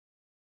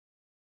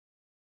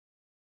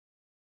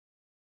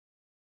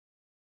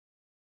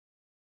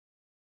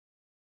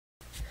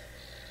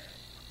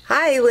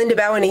Hi, Linda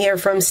Bowen here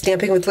from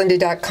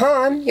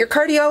StampingWithLinda.com, your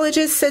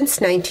cardiologist since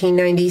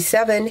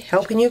 1997,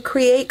 helping you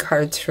create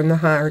cards from the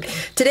heart.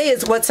 Today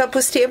is What's Up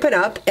with Stampin'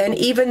 Up!, and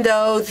even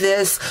though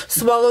this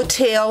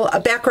Swallowtail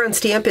background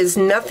stamp is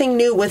nothing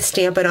new with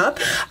Stampin' Up!,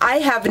 I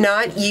have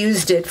not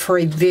used it for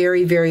a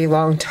very, very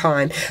long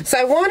time. So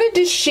I wanted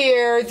to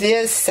share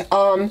this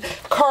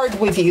card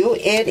with you.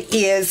 It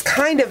is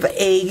kind of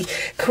a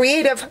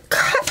creative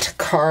cut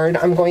card,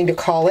 I'm going to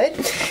call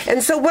it.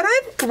 And so what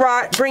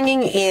I'm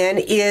bringing in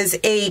is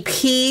a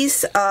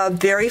piece of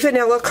very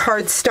vanilla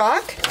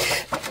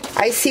cardstock.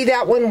 I see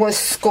that one was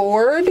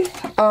scored,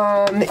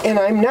 and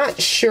I'm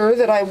not sure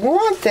that I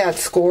want that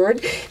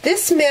scored.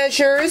 This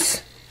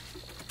measures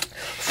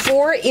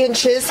 4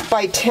 inches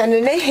by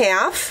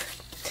 10.5.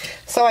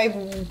 So I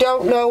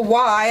don't know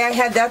why I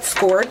had that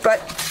scored, but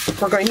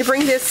we're going to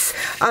bring this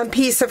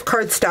piece of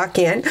cardstock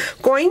in.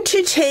 Going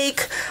to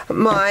take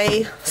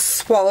my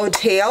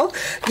Swallowtail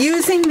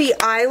using the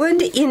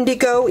Island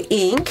Indigo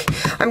ink.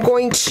 I'm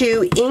going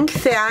to ink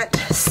that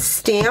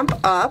stamp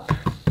up.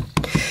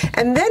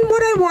 And then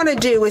what I want to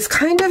do is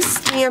kind of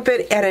stamp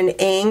it at an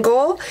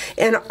angle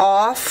and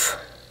off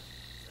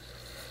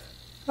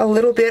a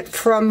little bit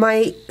from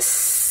my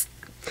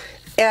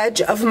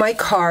edge of my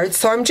card.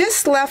 So I'm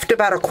just left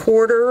about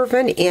 1/4 of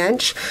an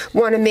inch.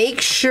 Want to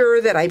make sure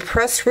that I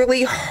press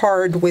really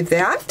hard with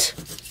that.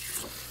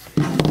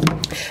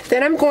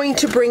 Then I'm going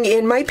to bring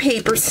in my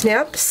paper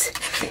snips,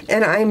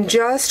 and I'm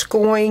just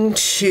going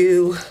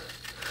to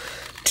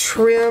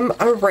trim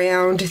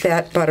around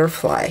that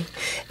butterfly.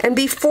 And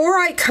before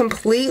I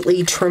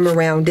completely trim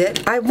around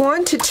it, I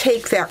want to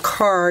take that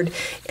card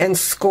and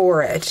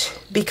score it,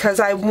 because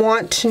I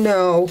want to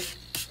know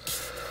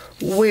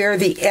where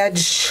the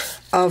edge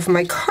of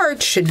my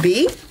card should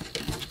be.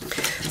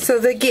 So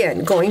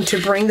again, going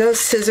to bring those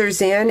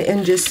scissors in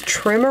and just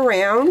trim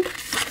around.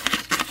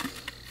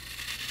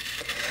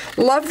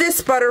 Love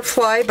this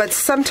butterfly, but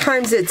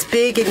sometimes it's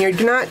big and you're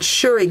not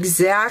sure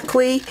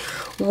exactly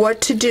what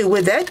to do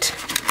with it.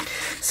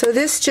 So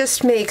this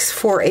just makes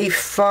for a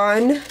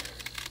fun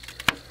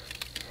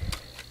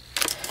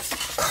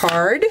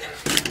card,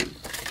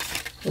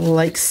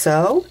 like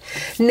so.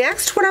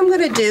 Next, what I'm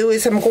going to do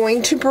is I'm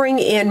going to bring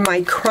in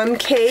my crumb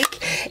cake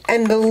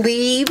and the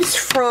leaves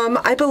from,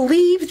 I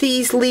believe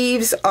these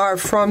leaves are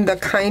from the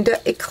Kinda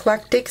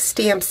Eclectic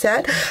stamp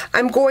set.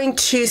 I'm going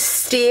to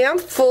stamp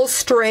full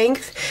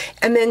strength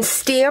and then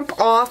stamp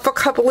off a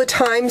couple of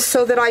times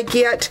so that I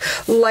get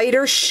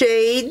lighter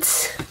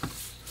shades.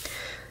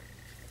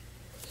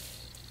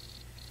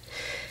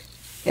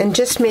 And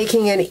just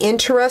making an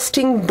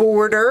interesting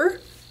border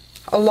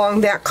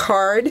along that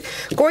card.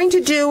 Going to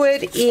do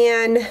it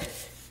in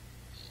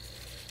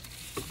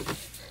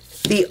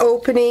the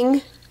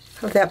opening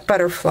of that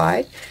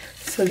butterfly.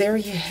 So there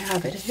you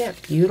have it. Isn't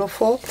that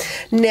beautiful?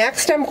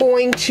 Next, I'm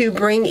going to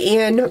bring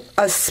in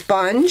a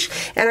sponge,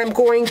 and I'm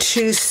going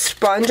to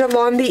sponge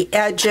along the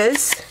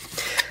edges.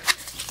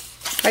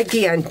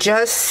 Again,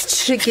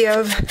 just to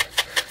give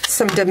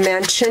some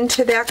dimension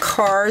to that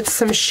card,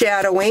 some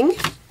shadowing.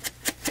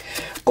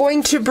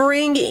 Going to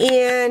bring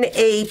in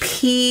a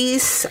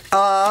piece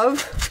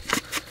of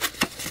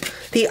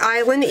the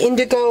Island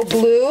Indigo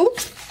Blue.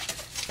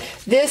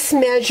 This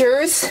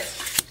measures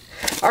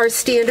our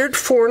standard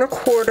 4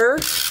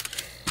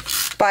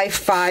 1/4 by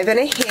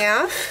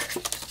 5.5.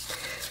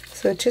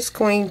 So just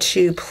going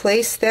to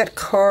place that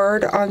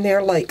card on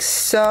there like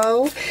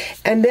so.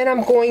 And then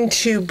I'm going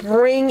to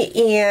bring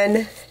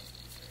in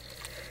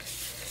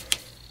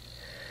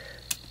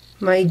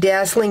my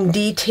Dazzling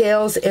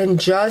Details and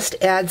just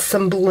add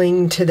some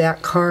bling to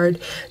that card.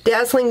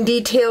 Dazzling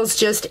Details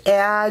just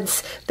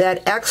adds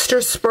that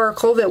extra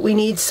sparkle that we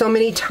need so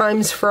many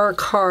times for our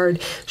card.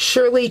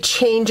 Surely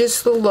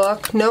changes the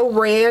look. No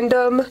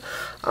random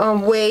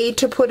way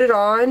to put it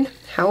on,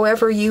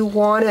 however you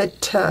want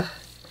it to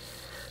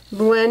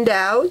blend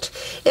out.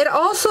 It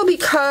also,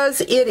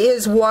 because it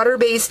is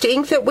water-based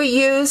ink that we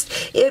used,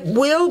 it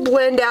will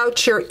blend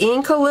out your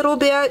ink a little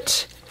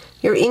bit,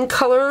 your ink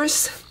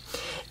colors.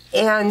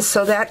 And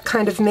so that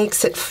kind of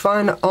makes it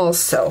fun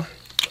also.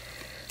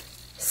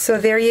 So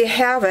there you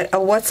have it,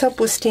 a What's Up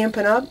with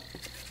Stampin' Up!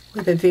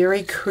 With a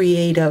very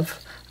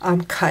creative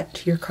cut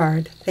to your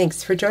card.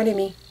 Thanks for joining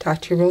me. Talk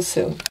to you real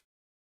soon.